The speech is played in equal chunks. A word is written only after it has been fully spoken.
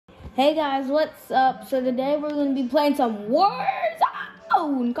Hey guys, what's up? So today we're going to be playing some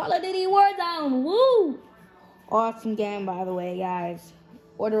Warzone! Call of Duty Warzone! Woo! Awesome game, by the way, guys.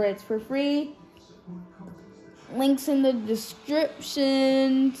 Order it for free. Links in the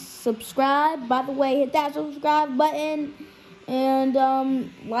description. Subscribe. By the way, hit that subscribe button.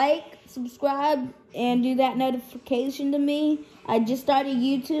 And like, subscribe, and do that notification to me. I just started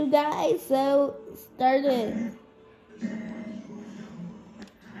YouTube, guys, so start it.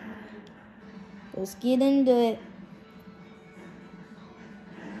 Let's get into it.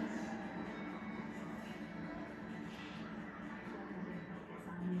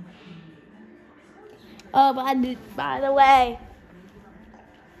 Oh, by the way,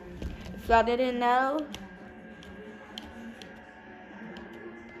 if y'all didn't know,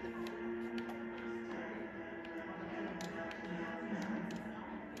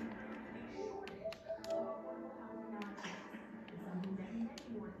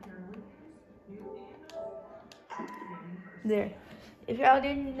 there. If y'all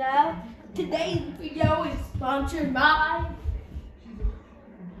didn't know, today's video is sponsored by.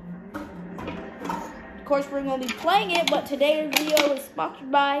 Of course, we're going to be playing it, but today's video is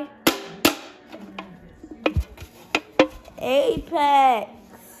sponsored by Apex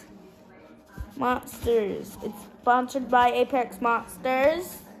Monsters. It's sponsored by Apex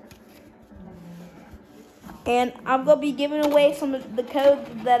Monsters. And I'm going to be giving away some of the codes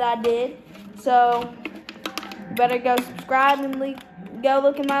that I did. So, you better go subscribe and go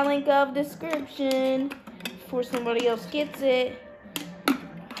look in my link of description before somebody else gets it.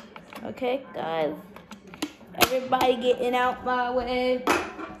 Okay, guys? Everybody getting out my way.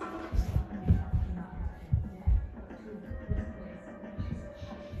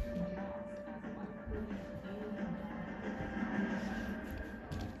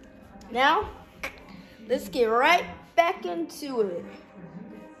 Now, let's get right back into it.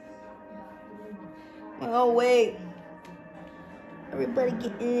 Oh, wait. Everybody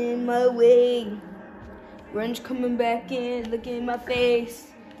get in my way. Grunge coming back in, looking in my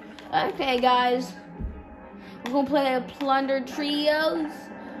face. Okay, guys. We're going to play a Plunder Trios.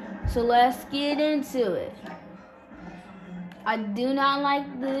 So let's get into it. I do not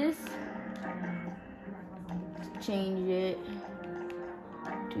like this. Let's change it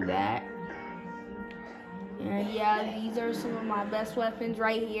to that. And yeah, these are some of my best weapons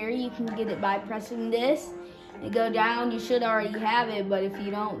right here. You can get it by pressing this and go down. You should already have it, but if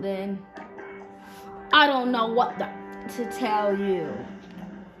you don't, then I don't know what to tell you.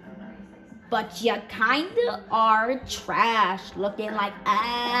 But you kinda are trash, looking like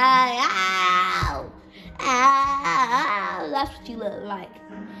ow. That's what you look like.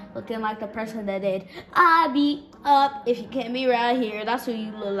 Looking like the person that did I beat up. If you can't be right here, that's what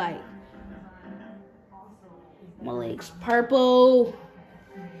you look like. My leg's purple.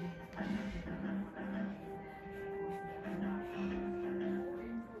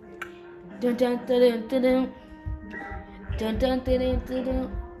 Dun dun dun dun dun dun dun dun dun dun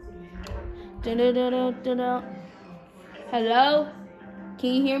dun dun dun dun dun. Hello?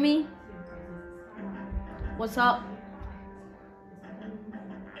 Can you hear me? What's up?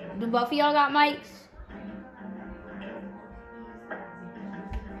 Do both of y'all got mics?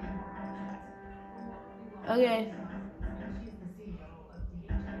 Okay.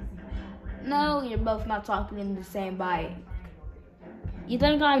 No, you're both not talking in the same mic. You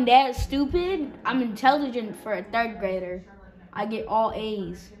think I'm that stupid? I'm intelligent for a third grader. I get all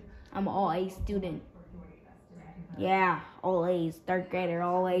A's. I'm an all A student. Yeah, all A's. Third grader,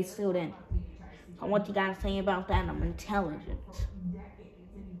 all A student. So what you gotta say about that? I'm intelligent.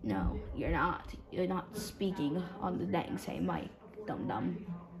 No, you're not. You're not speaking on the dang same mic, dum dum.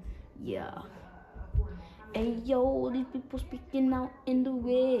 Yeah. Hey yo, these people speaking out in the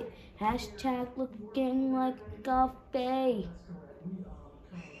way. Hashtag looking like a fay.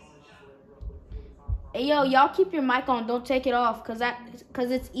 Hey yo, y'all keep your mic on. Don't take it off, cause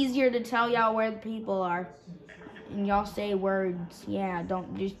it's easier to tell y'all where the people are. And y'all say words. Yeah, don't.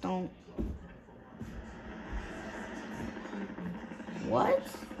 What?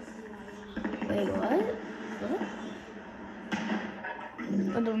 Wait, what? What? I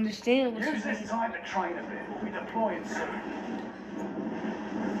don't understand what Use this time to train a bit. We'll be deploying soon.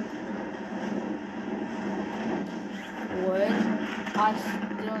 What? I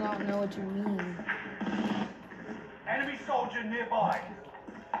still don't know what you mean. Enemy soldier nearby.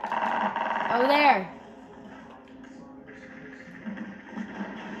 Over there.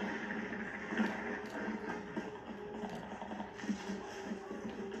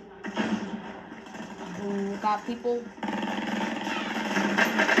 Ooh, got people.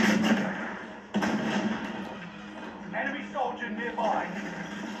 Enemy soldier nearby.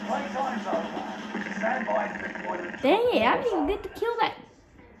 Playtime's over. Stand by to deploy the Dang it, I didn't even get to kill that.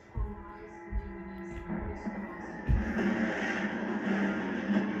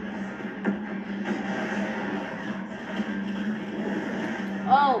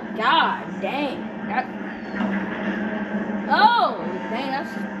 Oh god, dang. Oh, dang,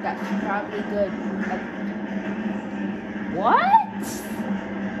 that's probably good. What?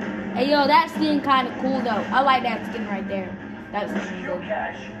 Hey yo, that skin kinda cool though. I like that skin right there. That's secure good.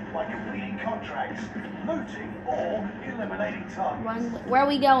 cash by completing contracts, looting, or eliminating targets. Where are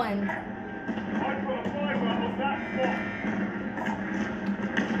we going? I've got a fiver on that spot.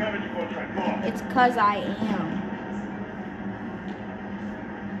 Scavenge contract, mark. It's cause I am.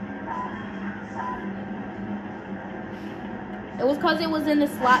 It was cause it was in the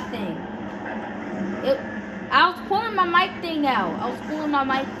slot thing. I was pulling my mic thing out.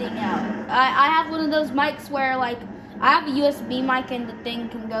 I have one of those mics where like I have a USB mic and the thing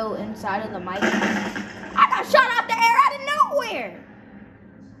can go inside of the mic. I got shot out the air out of nowhere.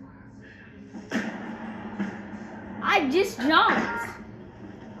 I just jumped.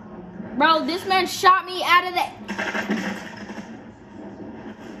 Bro, this man shot me out of the...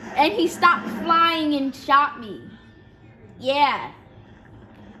 And he stopped flying and shot me. Yeah.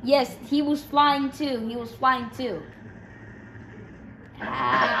 Yes, he was flying too.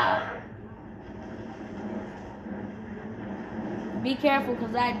 Ow. Be careful,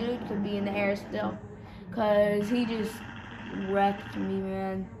 because that dude could be in the air still. Because he just wrecked me,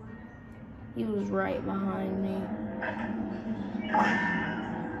 man. He was right behind me.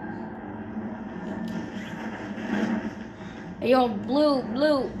 Hey, yo, Blue,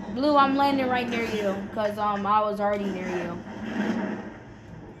 I'm landing right near you. Because I was already near you.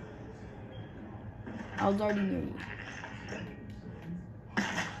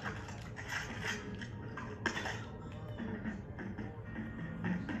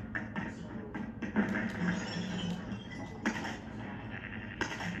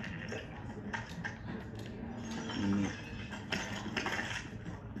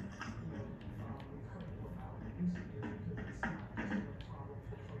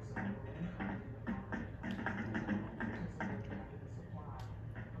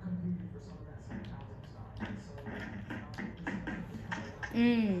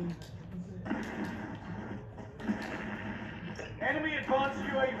 Enemy advanced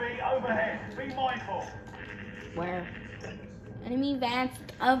UAV overhead. Be mindful. Where? Enemy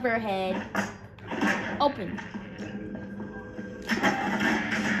advanced overhead. Open.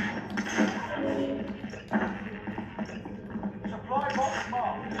 Supply box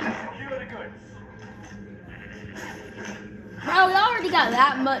marked. Secure the goods. Bro, we already got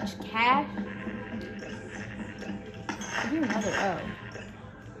that much cash. Do another O.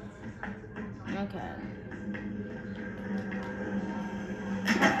 Okay.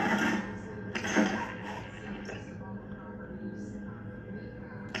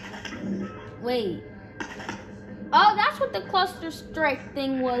 Wait. Oh, that's what the cluster strike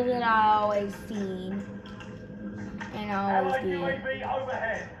thing was that I always seen. And I always Allied did. UAV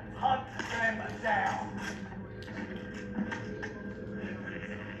overhead. Hunt them down.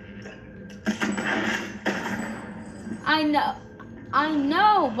 I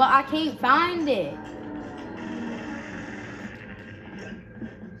know, but I can't find it.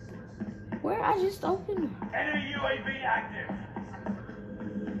 Where I just opened? Enemy UAV active.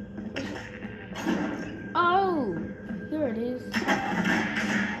 Oh, here it is.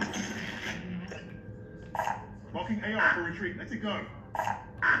 Marking AR for retreat. Let's it go.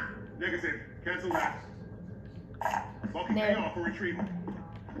 Negative. Cancel that. Marking There. AR for retreat.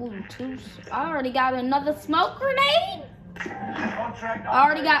 Ooh, I already got another smoke grenade. Contract I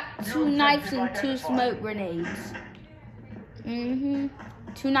already got upgrade. 2 New knives and objective 2 identified. smoke grenades.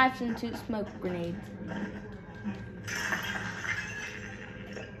 2 knives and 2 smoke grenades.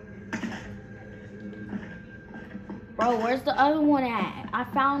 Bro, where's the other one at? I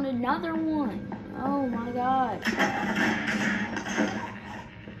found another one. Oh my god.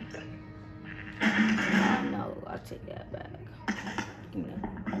 Oh no, I'll take that back. Give me that.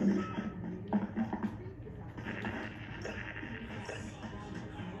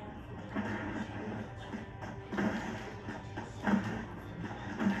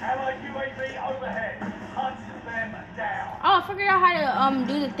 Allied UAV overhead. Hunt them down. Oh, I figured out how to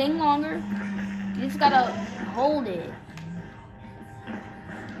do the thing longer. You just gotta hold it.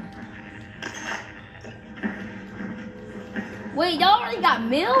 Wait, y'all already got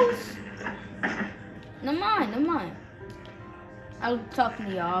meals? Never mind. I was talking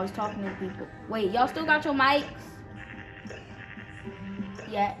to y'all. I was talking to people. Wait, y'all still got your mics?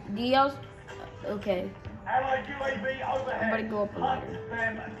 Yeah. Do y'all? Okay. Allied UAV overhead. I'm gonna go up a ladder. Hunt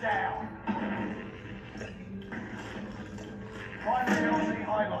them down. Primary LZ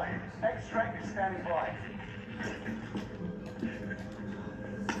highlight. Extract is standing by.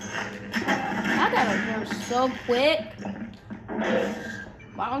 I gotta go so quick.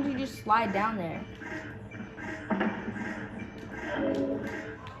 Why don't you just slide down there?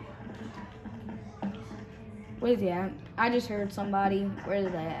 Where's he at? I just heard somebody. Where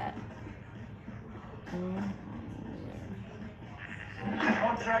is they at?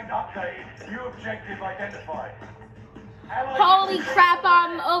 Contract updated. New objective identified. Allied Holy crap,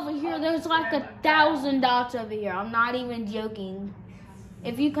 I'm over here. There's like 1,000 dots over here. I'm not even joking.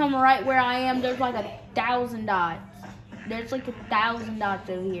 If you come right where I am, there's like 1,000 dots. There's like 1,000 dots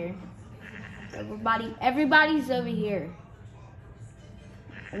over here. Everybody's over here.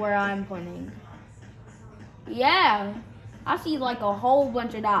 Where I'm pointing. Yeah. I see like a whole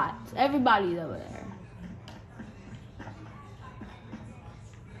bunch of dots. Everybody's over there.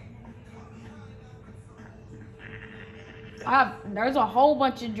 There's a whole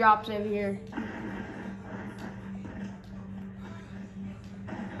bunch of drops over here.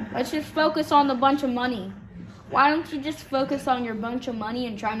 Let's just focus on the bunch of money. Why don't you just focus on your bunch of money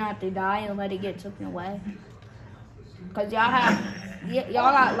and try not to die and let it get taken away? Because y'all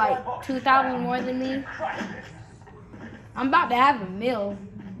got like 2,000 more than me. I'm about to have a meal,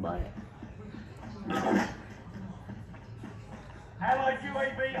 but... Allied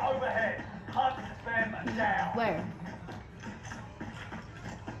UAV overhead. Hunt them down. Where?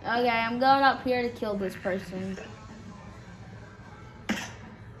 Okay, I'm going up here to kill this person.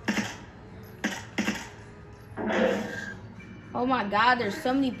 Oh my god, there's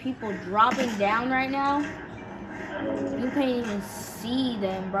so many people dropping down right now. You can't even see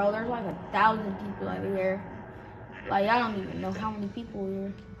them, bro. There's like 1,000 people over here. Like, I don't even know how many people are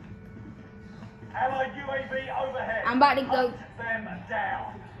here. Allied UAV overhead. I'm about to go. Hunt them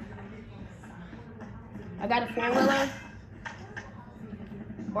down. I got a 4-wheeler.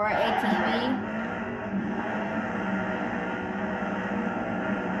 Or an ATV.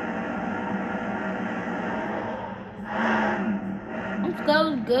 I'm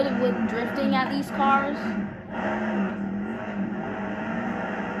so good with drifting at these cars.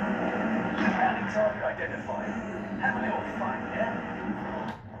 Bounty target identified. Have a little fun, yeah?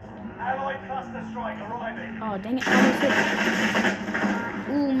 Allied cluster strike arriving. Oh, dang it. I almost hit it.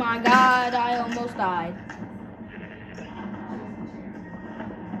 Oh my god, I almost died.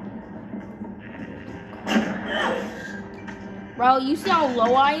 Bro, you see how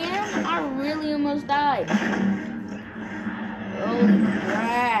low I am? I really almost died. Holy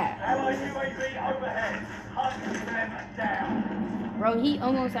crap. Allied UAV overhead. Hunt them down. Bro, he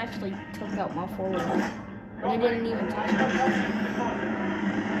almost actually took out my 4-wheeler. But he didn't even touch me.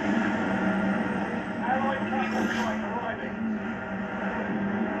 Allied cluster strike arriving.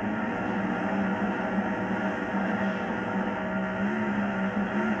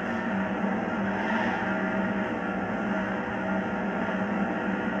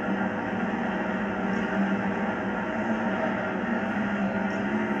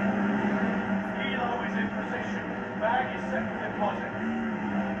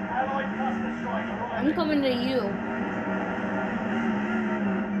 I'm coming to you.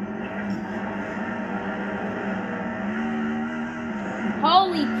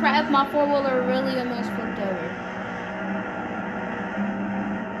 Holy crap, my 4-wheeler really almost flipped over.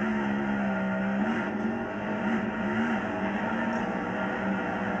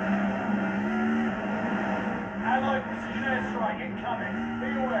 Allied precision airstrike incoming. Be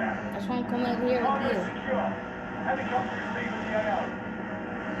aware. That's why I'm coming over here with Cargo you. secure. Helicopter is leaving the AO.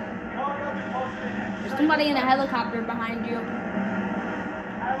 Cargo deposited. There's somebody in a helicopter behind you.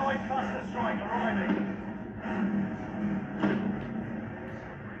 Allied cluster strike arriving.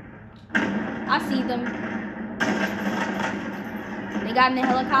 I see them. They got in the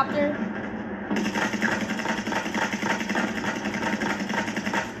helicopter.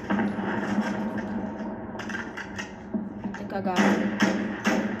 I think I got it.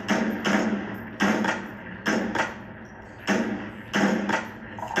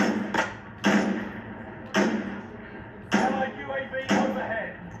 Allied UAV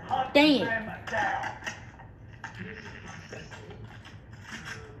overhead. Hunt Dang it. them down.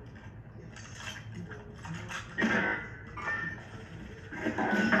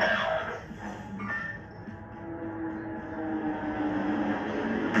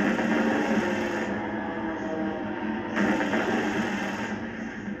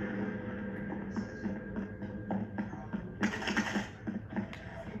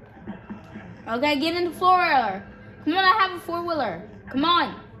 Okay, get in the 4-wheeler. Come on, I have a 4-wheeler. Come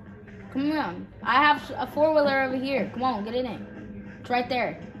on. Come on. I have a four-wheeler over here. Come on, get in it. It's right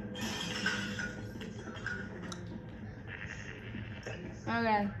there.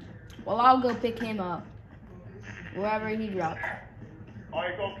 Okay. Well, I'll go pick him up. Wherever he dropped.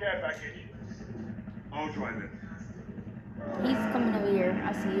 I got care package. I'll drive it. He's coming over here.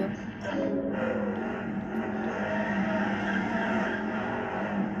 I see you.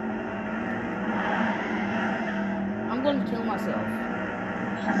 I'm going to kill myself.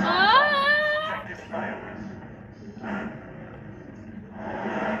 Ah! Check this fail.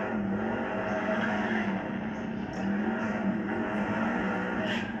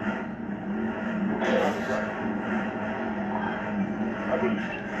 I will.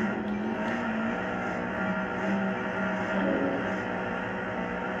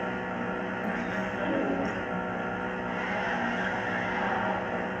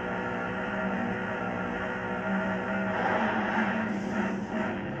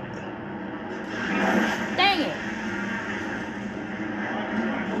 Dang it.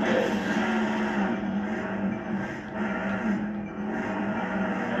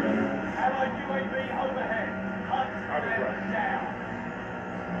 Allied UAV overhead. Hunt them down.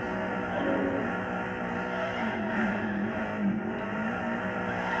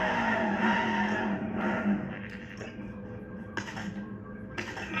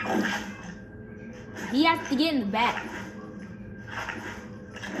 He has to get in the back.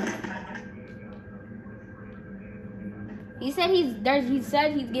 He said he's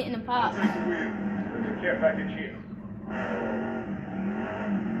getting a pop. Take the wheel. There's a care package here.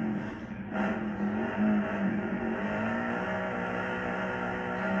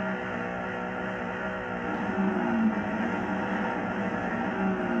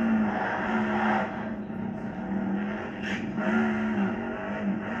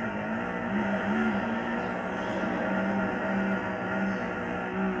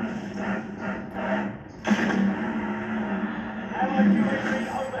 Allied UAV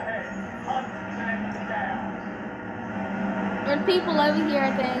overhead. Hunt them down. There's people over here,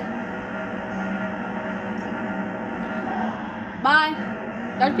 I think. Bye.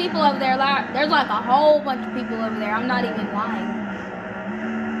 There's people over there. There's like a whole bunch of people over there. I'm not even lying.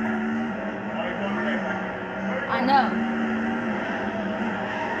 I got care package. I know.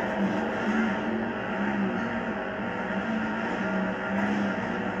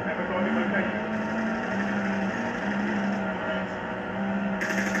 Never got any location.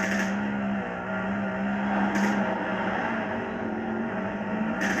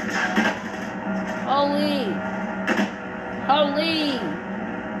 Holy. Holy.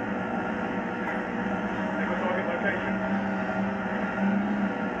 Never got any location.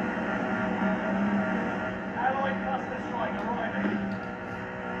 Allied cluster strike arriving.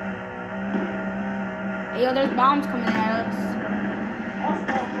 Hey, yo, there's bombs coming at us.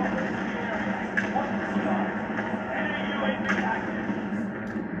 Hostile dropping into the area. Watch the skies. Enemy UAV active.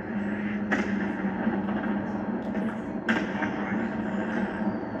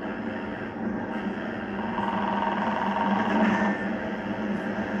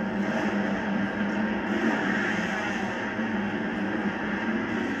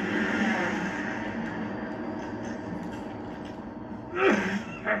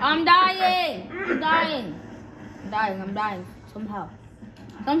 I'm dying. I'm dying. I'm dying. Somehow.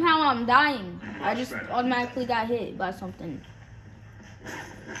 Somehow I'm dying. I just automatically got hit by something.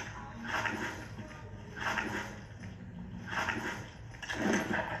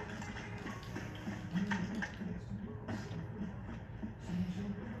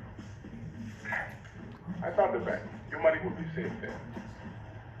 I found the bank. Your money will be safe there.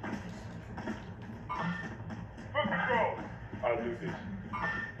 Foot patrol! I'll do this.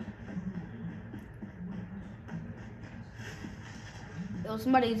 Yo,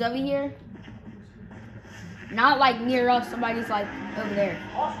 somebody's over here. Not like near us. Somebody's like over there.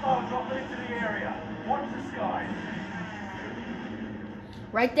 Hostile dropping into the area. Watch the skies.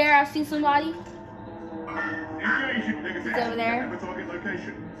 Right there, I see somebody. Engaging negative. He's over there. Have a target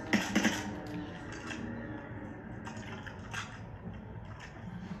location.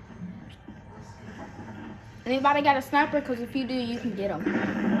 Anybody got a sniper? Because if you do, you can get them.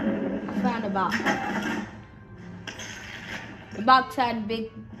 I found a box. The box had a big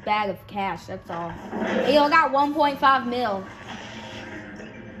bag of cash, that's all. Hey, yo, I got 1.5 mil.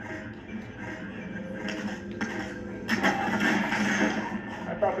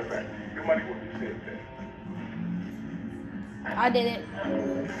 I found the bank. Your money will be safe there. I did it.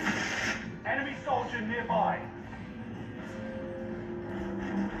 Enemy soldier nearby.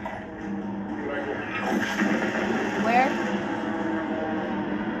 Here I go. Where?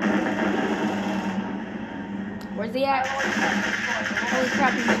 Where's Where's he at? Holy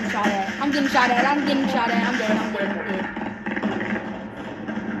crap, I'm getting shot at. I'm getting shot at. I'm getting shot at. I'm dead. I'm dead. I'm dead.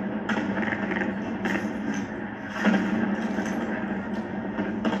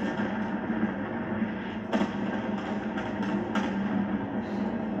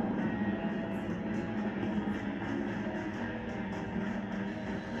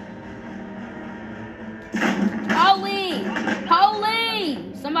 Holy!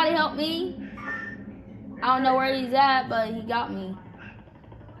 Holy! Somebody help me. I don't know where he's at, but he got me.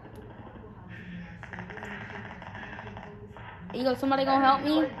 You go, somebody gonna help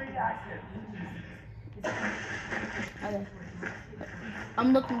me? Okay.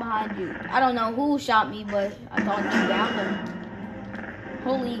 I'm looking behind you. I don't know who shot me, but I thought you downed him.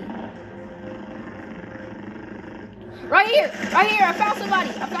 Holy. Right here! Right here! I found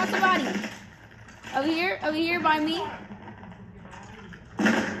somebody! I found somebody! Over here by me.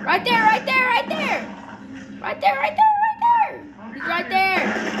 Right there, right there, right there! Right there, right there, right there! He's right there!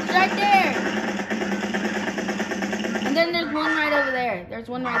 He's right there! And then there's one right over there. There's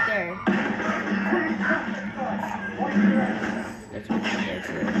one right there. There's one right there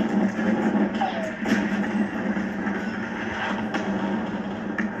too.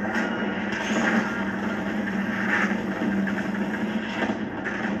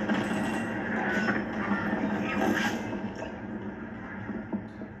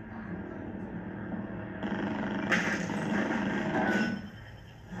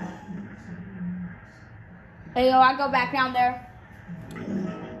 Hey yo, I go back down there.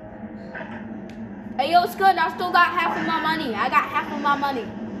 Hey yo, it's good. I still got half of my money. I got half of my money.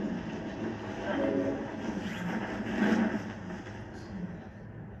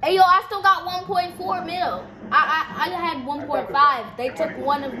 Hey yo, I still got 1.4 mil. I had 1.5. They took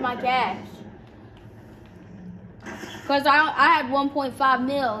one of my cash. Cause I had 1.5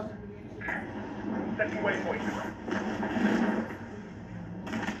 mil. Setting waypoint.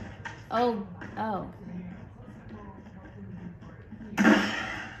 Oh.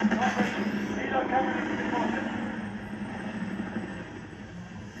 Helo coming into deposit.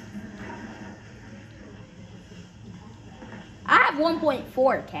 I have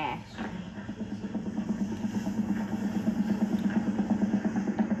 1.4 cash.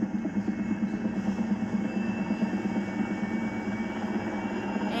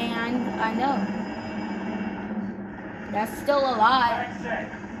 And I know. That's still a lot. Bag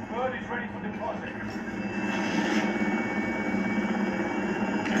set. Bird is ready for deposit.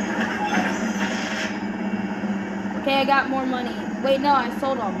 Okay, I got more money. Wait, no, I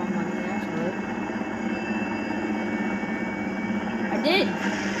sold all my money. That's good. I did.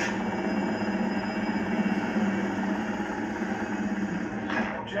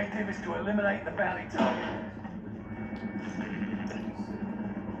 Objective is to eliminate the bounty target.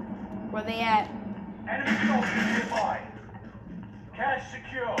 Where they at? Enemy soldiers nearby. Cash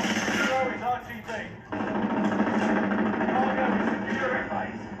secure. Zero is RTB. Cargo is secure at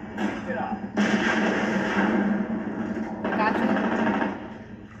base. Lift it up. Got you.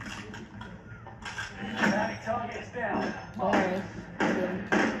 Bounty target is down. Alright.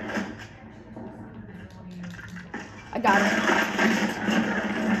 I got it.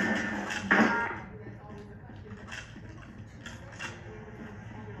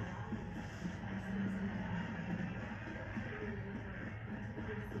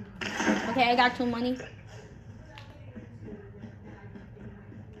 Okay, I got your money.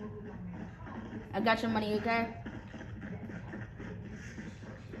 I got your money, okay?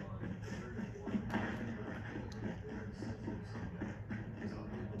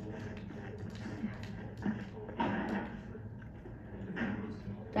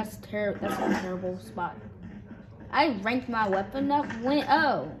 That's a terrible spot. I ranked my weapon up when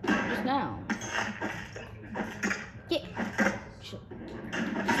just now. Get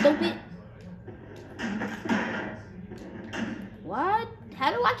stupid. What?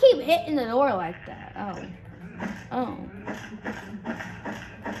 How do I keep hitting the door like that? Oh.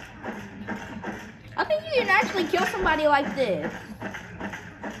 I think you can actually kill somebody like this.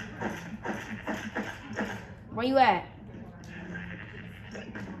 Where you at?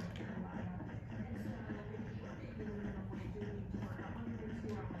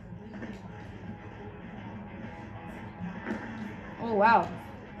 Oh, wow.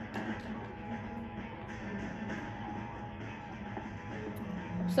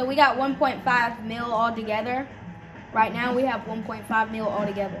 So we got 1.5 mil all together. Right now we have 1.5 mil all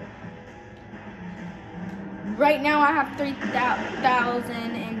together. Right now I have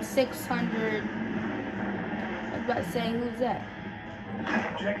 3,600. I was about to say, who's that?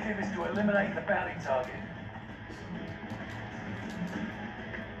 Objective is to eliminate the bounty target.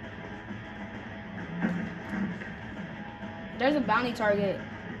 There's a bounty target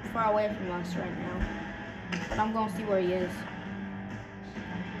far away from us right now. But I'm gonna see where he is.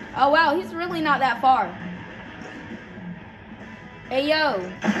 Oh wow, he's really not that far. Hey yo.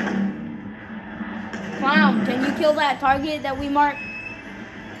 Clown, can you kill that target that we marked?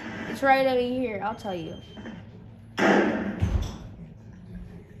 It's right over here, I'll tell you.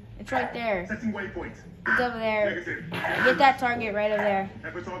 It's right there. Setting waypoint. He's over there. Negative. Get that target right over there.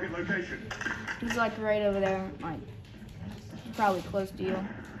 Ever target location. He's like right over there. Like, probably close to you.